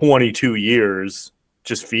 22 years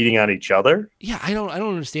just feeding on each other. Yeah, I don't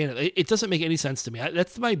understand it. It doesn't make any sense to me.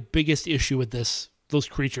 That's my biggest issue with those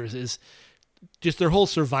creatures is just their whole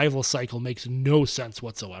survival cycle makes no sense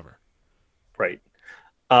whatsoever. Right.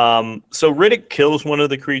 So Riddick kills one of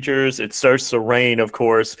the creatures. It starts to rain, of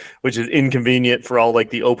course, which is inconvenient for all like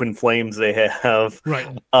the open flames they have. Right.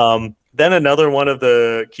 Then another one of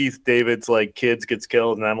the Keith David's like kids gets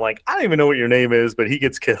killed, and I'm like, I don't even know what your name is, but he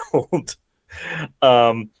gets killed.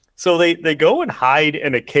 So they go and hide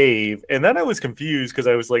in a cave, and then I was confused because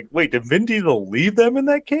I was like, wait, did Vin Diesel leave them in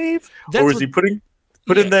that cave, or was he put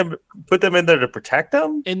them in there to protect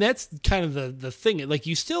them? And that's kind of the thing. Like,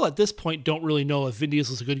 you still at this point don't really know if Vin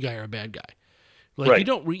Diesel's a good guy or a bad guy. Like, right. You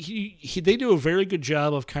don't. They do a very good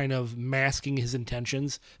job of kind of masking his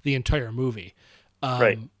intentions the entire movie.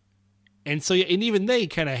 Right. And so, and even they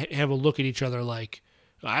kind of have a look at each other like,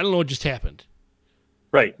 I don't know what just happened.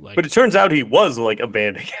 Right. Like, but it turns out he was like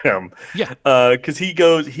abandoning him. Yeah. Because he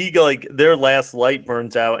like their last light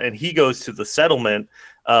burns out and he goes to the settlement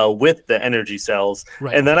with the energy cells.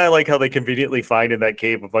 Right. And then I like how they conveniently find in that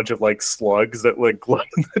cave a bunch of like slugs that like glow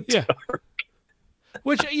in the dark.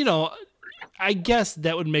 Which, you know, I guess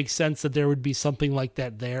that would make sense that there would be something like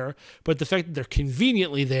that there. But the fact that they're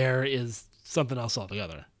conveniently there is something else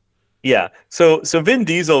altogether. Yeah. So Vin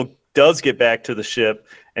Diesel does get back to the ship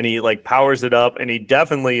and he like powers it up and he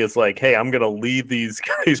definitely is like, hey, I'm going to leave these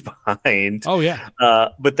guys behind. Oh, yeah.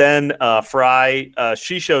 But then Fry,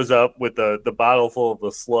 she shows up with the bottle full of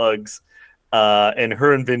the slugs and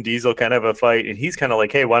her and Vin Diesel kind of have a fight. And he's kind of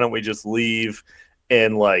like, hey, why don't we just leave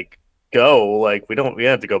and like go? Like we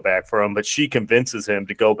have to go back for him. But she convinces him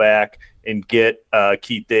to go back and get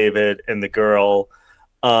Keith David and the girl.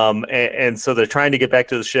 And so they're trying to get back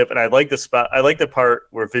to the ship. And I like the spot. I like the part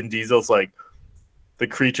where Vin Diesel's like, the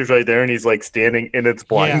creature's right there and he's like standing in its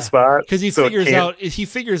blind spot. Because he figures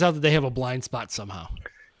out that they have a blind spot somehow.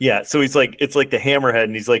 Yeah. So he's like, it's like the hammerhead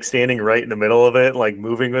and he's like standing right in the middle of it, like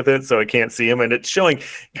moving with it so it can't see him. And it's showing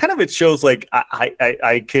it shows like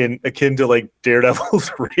I can akin to like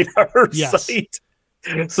Daredevil's radar sight.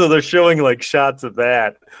 So they're showing like shots of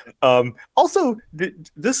that. Also,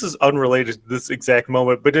 this is unrelated to this exact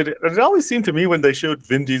moment, but it always seemed to me when they showed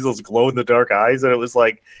Vin Diesel's glow in the dark eyes that it was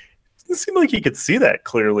like, it seemed like he could see that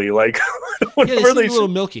clearly. Like, whenever they a little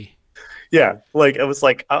milky. Yeah, like I was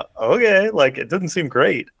like, okay, like it doesn't seem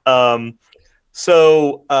great.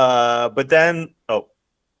 So, but then,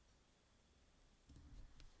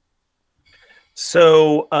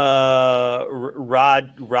 so,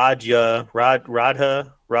 Fry.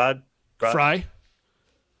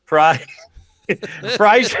 Fry, Fry,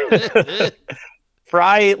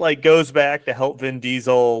 Fry, like goes back to help Vin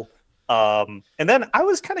Diesel. And then I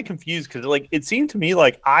was kind of confused because like it seemed to me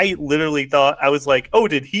like I literally thought I was like, oh,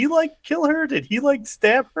 did he like kill her? Did he like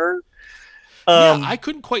stab her? Yeah, I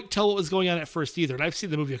couldn't quite tell what was going on at first either, and I've seen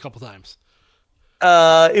the movie a couple times.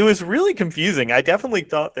 It was really confusing. I definitely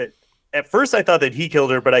thought that at first I thought that he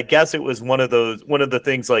killed her, but I guess it was one of the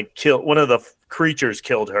things like one of the creatures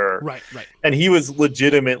killed her. Right. And he was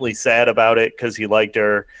legitimately sad about it because he liked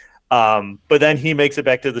her. But then he makes it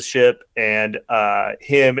back to the ship, and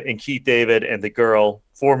him and Keith David and the girl,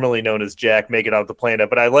 formerly known as Jack, make it off the planet.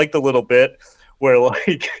 But I like the little bit where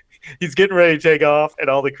like he's getting ready to take off, and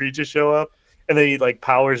all the creatures show up, and then he like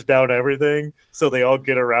powers down everything, so they all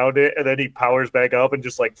get around it, and then he powers back up and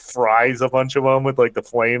just like fries a bunch of them with like the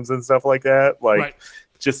flames and stuff like that, like. Right.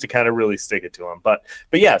 Just to kind of really stick it to them, but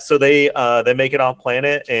yeah, so they make it off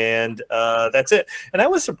planet, and that's it. And I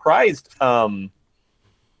was surprised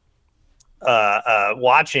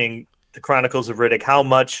watching the Chronicles of Riddick how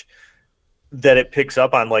much that it picks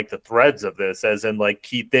up on like the threads of this, as in like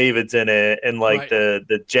Keith David's in it, and like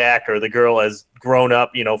the Jack or the girl has grown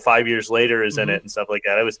up, 5 years later is in it and stuff like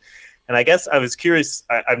that. And I guess I was curious.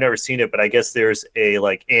 I've never seen it, but I guess there's a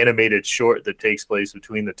like animated short that takes place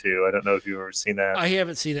between the two. I don't know if you've ever seen that. I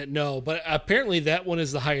haven't seen it, no, but apparently that one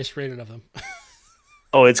is the highest rated of them.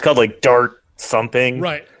 Oh, it's called like Dart something.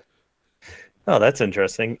 Right. Oh, that's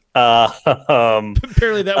interesting.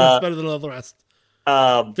 Apparently that one's better than all the rest.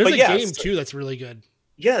 There's a game too that's really good.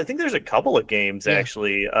 Yeah, I think there's a couple of games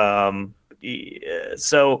actually. But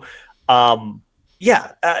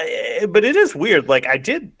it is weird. Like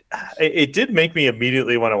it did make me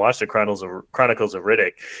immediately want to watch the Chronicles of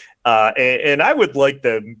Riddick, and I would like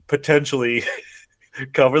to potentially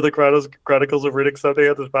cover the Chronicles of Riddick someday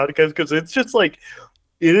on this podcast, because it's just like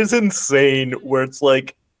it is insane. Where it's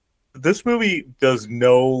like this movie does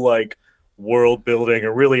no like world building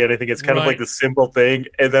or really anything. It's kind of like the simple thing,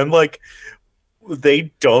 and then like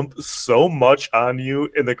they dump so much on you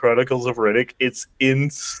in the Chronicles of Riddick. It's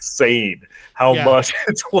insane how much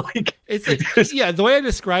it's like. The way I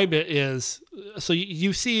describe it is, so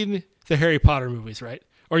you've seen the Harry Potter movies, right?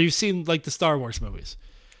 Or you've seen like the Star Wars movies.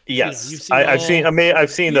 Yes, I've seen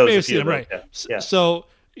those. A few, right? Yeah. So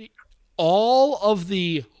all of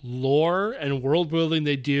the lore and world building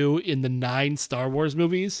they do in the 9 Star Wars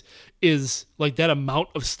movies is like that amount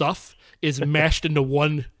of stuff is mashed into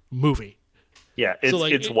one movie. Yeah,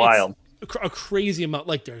 it's wild. It's a crazy amount.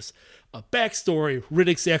 Like there's a backstory.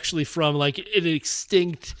 Riddick's actually from like an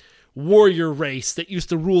extinct warrior race that used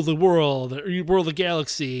to rule the world, or rule the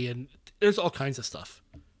galaxy, and there's all kinds of stuff.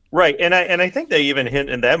 Right, and I think they even hint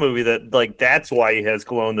in that movie that like that's why he has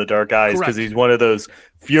glow in the dark eyes, because he's one of those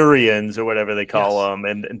Furians or whatever they call them,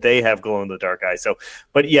 and they have glow in the dark eyes. So,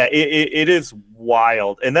 but yeah, it is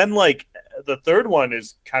wild. And then like the third one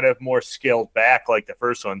is kind of more scaled back like the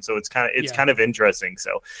first one, so it's kind of interesting.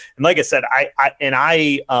 So, and like I said,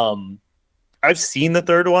 I've seen the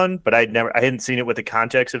third one, but I hadn't seen it with the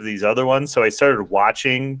context of these other ones. So I started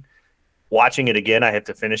watching it again. I have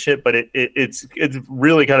to finish it, but it's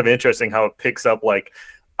really kind of interesting how it picks up like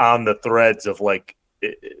on the threads of like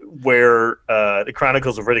where the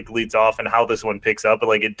Chronicles of Riddick leads off and how this one picks up, but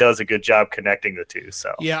like it does a good job connecting the two.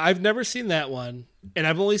 So yeah, I've never seen that one, and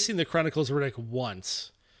I've only seen the Chronicles of Riddick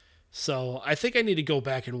once, so I think I need to go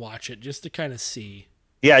back and watch it just to kind of see.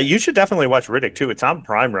 Yeah, you should definitely watch Riddick too. It's on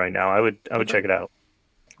Prime right now. I would check it out.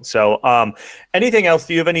 So anything else?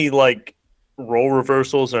 Do you have any like role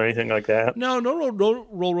reversals or anything like that? No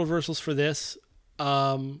role reversals for this.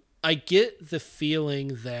 I get the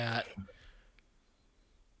feeling that,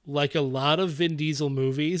 like a lot of Vin Diesel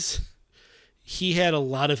movies, he had a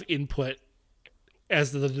lot of input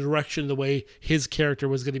as to the direction, the way his character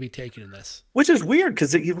was going to be taken in this. Which is weird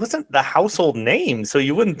because he wasn't the household name, so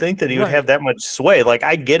you wouldn't think that he would have that much sway. Like,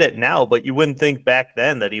 I get it now, but you wouldn't think back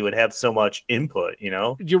then that he would have so much input, you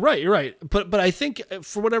know? You're right. But I think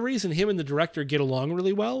for whatever reason, him and the director get along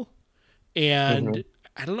really well. And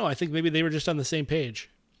I don't know, I think maybe they were just on the same page.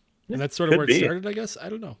 And that's sort of where it started, I guess. I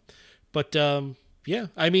don't know. But yeah,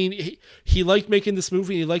 I mean, he liked making this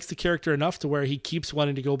movie. He likes the character enough to where he keeps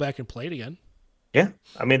wanting to go back and play it again. Yeah,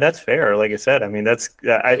 I mean, that's fair. Like I said, I mean,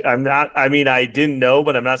 I didn't know,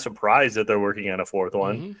 but I'm not surprised that they're working on a fourth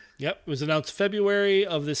one. Mm-hmm. Yep, it was announced February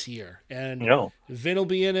of this year, and Vin will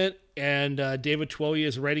be in it, and David Twohy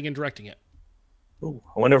is writing and directing it. Ooh,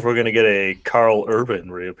 I wonder if we're gonna get a Carl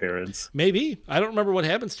Urban reappearance. Maybe. I don't remember what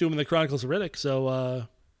happens to him in the Chronicles of Riddick, so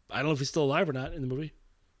I don't know if he's still alive or not in the movie.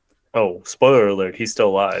 Oh, spoiler alert! He's still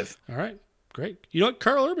alive. All right, great. You know what,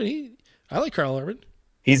 Carl Urban? I like Carl Urban.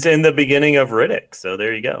 He's in the beginning of Riddick, so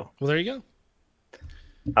there you go. Well, there you go.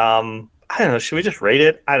 I don't know. Should we just rate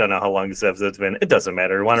it? I don't know how long this episode's been. It doesn't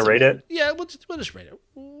matter. You want to rate it? Yeah, we'll just rate it.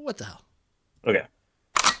 What the hell? Okay.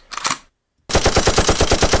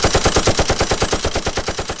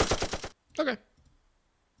 Okay.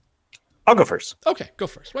 I'll go first. Okay, go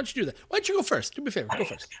first. Why don't you do that? Why don't you go first? Do me a favor. Go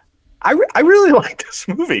first. I really like this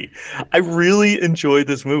movie. I really enjoyed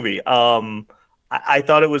this movie. I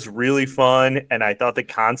thought it was really fun, and I thought the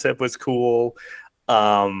concept was cool.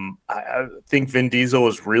 I think Vin Diesel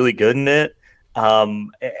was really good in it.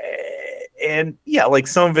 And yeah, like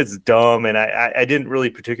some of it's dumb, and I didn't really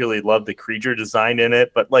particularly love the creature design in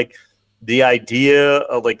it, but like the idea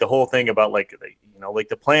of like the whole thing about like like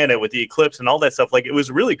the planet with the eclipse and all that stuff, like it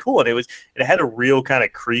was really cool, and it had a real kind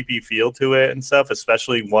of creepy feel to it and stuff,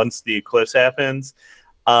 especially once the eclipse happens.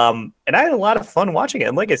 And I had a lot of fun watching it,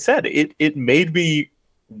 and like I said, it made me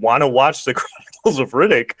want to watch the Chronicles of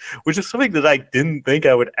Riddick, which is something that I didn't think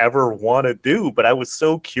I would ever want to do, but I was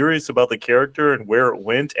so curious about the character and where it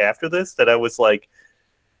went after this that I was like,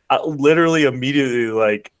 I literally immediately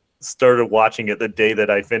like started watching it the day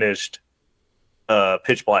that I finished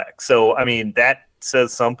Pitch Black. So I mean, that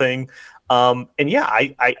says something. And yeah,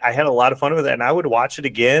 I had a lot of fun with it, and I would watch it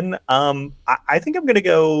again. I think I'm gonna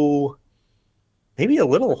go maybe a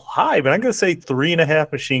little high, but I'm gonna say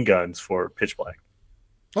 3.5 machine guns for Pitch Black.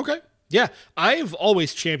 Okay. Yeah, I've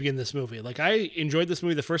always championed this movie. Like, I enjoyed this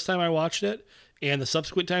movie the first time I watched it, and the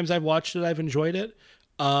subsequent times I've watched it, I've enjoyed it.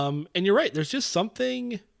 And you're right, there's just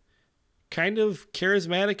something kind of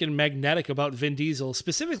charismatic and magnetic about Vin Diesel,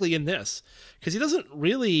 specifically in this, because he doesn't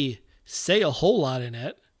really say a whole lot in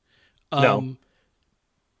it. No.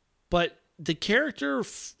 But the character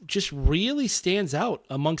just really stands out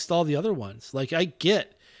amongst all the other ones. Like, I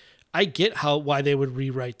get why they would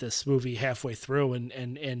rewrite this movie halfway through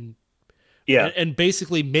and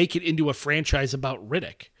basically make it into a franchise about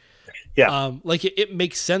Riddick. Yeah. Like it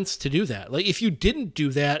makes sense to do that. Like, if you didn't do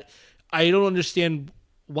that, I don't understand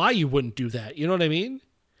why you wouldn't do that. You know what I mean?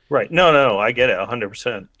 Right. No, I get it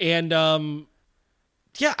 100%. And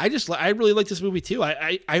yeah, I really like this movie too.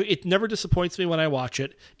 It never disappoints me when I watch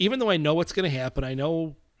it, even though I know what's going to happen. I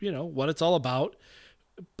know, what it's all about.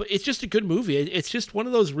 But it's just a good movie. It's just one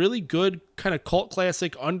of those really good kind of cult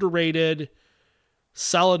classic, underrated,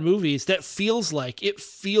 solid movies that feels like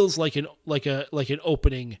an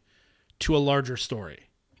opening to a larger story.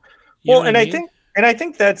 Well, and I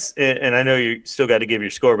think that's, and I know you still got to give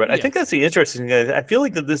your score, but I think that's the interesting thing. I feel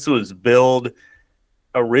like that this was billed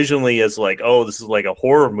originally as like, oh, this is like a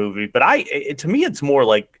horror movie, but to me, it's more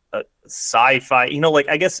like a sci-fi. Like,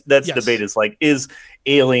 I guess that's debate is like, is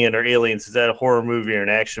Alien or Aliens, is that a horror movie or an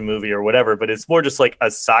action movie or whatever? But it's more just like a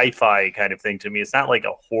sci-fi kind of thing to me. It's not like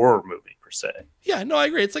a horror movie per se. Yeah, no, I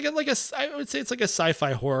agree. It's I would say it's like a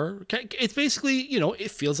sci-fi horror. It's basically,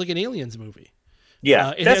 it feels like an Aliens movie.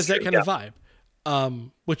 Yeah, it has that kind of vibe,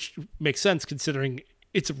 which makes sense considering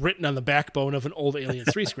it's written on the backbone of an old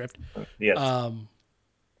Aliens 3 script. Yes.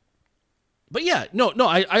 But yeah, no,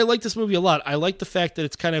 I like this movie a lot. I like the fact that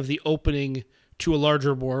it's kind of the opening to a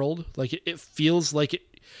larger world. Like it feels like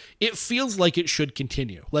it should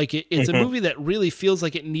continue. Like it's a movie that really feels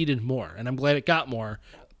like it needed more, and I'm glad it got more.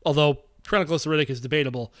 Although Chronicles of Riddick is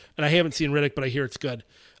debatable, and I haven't seen Riddick, but I hear it's good.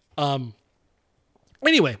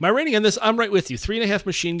 Anyway, my rating on this, I'm right with you. 3.5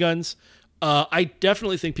 machine guns. I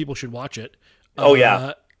definitely think people should watch it. Oh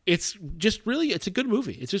yeah, it's just really, it's a good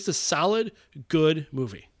movie. It's just a solid, good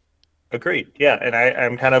movie. Agreed. Yeah, and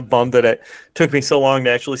I'm kind of bummed that it took me so long to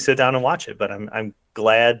actually sit down and watch it, but I'm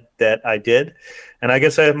glad that I did, and I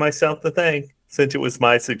guess I have myself to thank since it was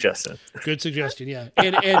my suggestion. Good suggestion, yeah.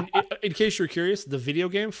 And in case you're curious, the video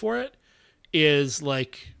game for it is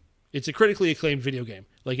like, it's a critically acclaimed video game.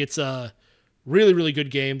 Like, it's a really, really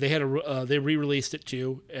good game. They had they re-released it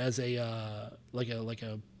too as a like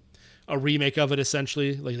a remake of it,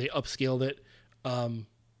 essentially. Like, they upscaled it.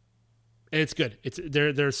 And it's good.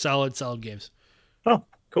 They're solid games. Oh,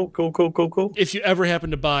 cool. If you ever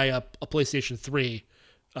happen to buy a PlayStation 3,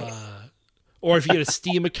 or if you get a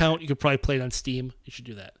Steam account, you could probably play it on Steam. You should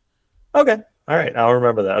do that. Okay. All right. I'll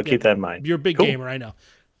remember that. I'll keep that in mind. You're a big gamer, I know.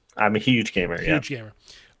 I'm a huge gamer. Huge gamer.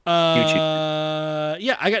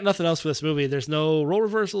 Yeah, I got nothing else for this movie. There's no role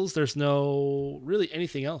reversals. There's no really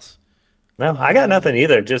anything else. No, I got nothing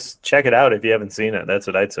either. Just check it out if you haven't seen it. That's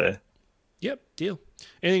what I'd say. Yep. Deal.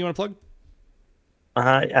 Anything you want to plug?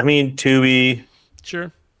 I mean, Tubi.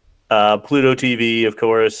 Sure. Pluto TV, of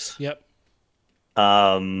course. Yep.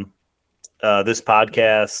 This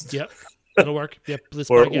podcast. Yep. That'll work. Yep. This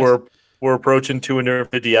podcast. We're approaching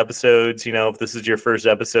 250 episodes. You know, if this is your first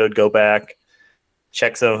episode, go back,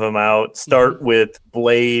 check some of them out. Start with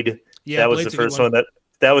Blade. Yeah, that was Blade's the first one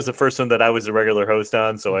that was the first one that I was a regular host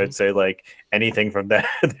on. So I'd say like anything from that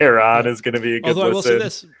there on is going to be a good Although I will say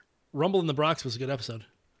listen. this, Rumble in the Bronx was a good episode.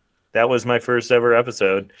 That was my first ever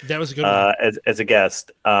episode. That was a good one. As a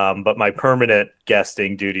guest. But my permanent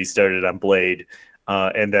guesting duty started on Blade.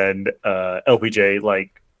 And then LPJ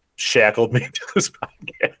like shackled me to this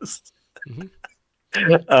podcast.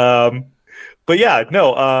 But yeah,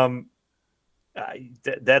 no,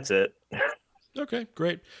 that's it. Okay,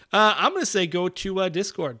 great. I'm going to say go to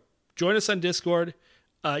Discord. Join us on Discord.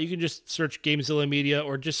 You can just search Gamezilla Media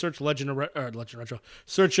or just search Legend Retro.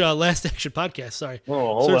 Search Last Action Podcast. Sorry.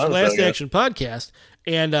 Search Last Action Podcast,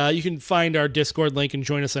 and you can find our Discord link and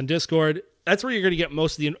join us on Discord. That's where you're going to get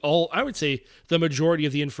most of I would say the majority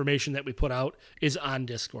of the information that we put out is on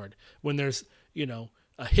Discord. When there's,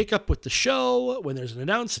 a hiccup with the show, when there's an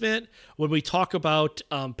announcement, when we talk about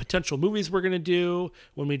potential movies we're going to do,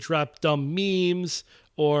 when we drop dumb memes,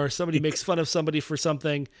 or somebody makes fun of somebody for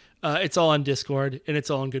something, it's all on Discord, and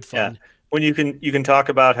it's all in good fun. Yeah. When you can talk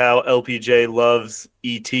about how LPJ loves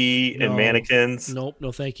E.T. and mannequins. Nope,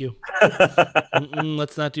 no thank you.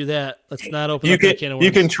 Let's not do that. Let's not open up that can of worms.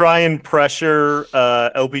 You can try and pressure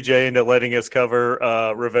LPJ into letting us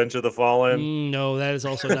cover Revenge of the Fallen. No, that is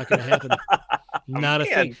also not going to happen. Not a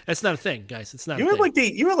thing. That's not a thing, guys. It's not a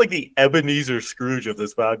thing. You are like the Ebenezer Scrooge of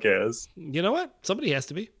this podcast. You know what? Somebody has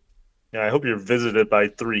to be. Yeah, I hope you're visited by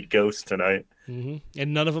 3 ghosts tonight. And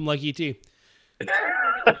none of them like E.T.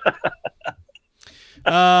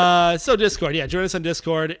 So Discord, yeah, join us on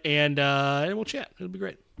Discord and we'll chat. It'll be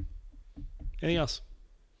great. Anything else?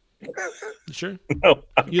 You sure? No,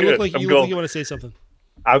 you look like you want to say something.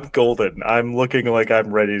 I'm golden. I'm looking like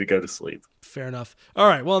I'm ready to go to sleep. Fair enough. All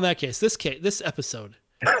right. Well, in that case, this episode,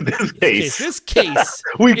 this case,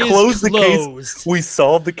 we closed the closed. Case. We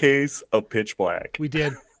solved the case of Pitch Black. We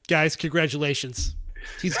did, guys. Congratulations.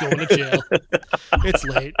 He's going to jail. It's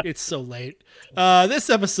late. It's so late. This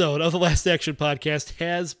episode of the Last Action Podcast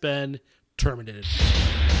has been terminated.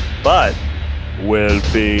 But we'll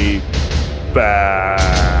be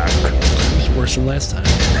back. It was worse than last time.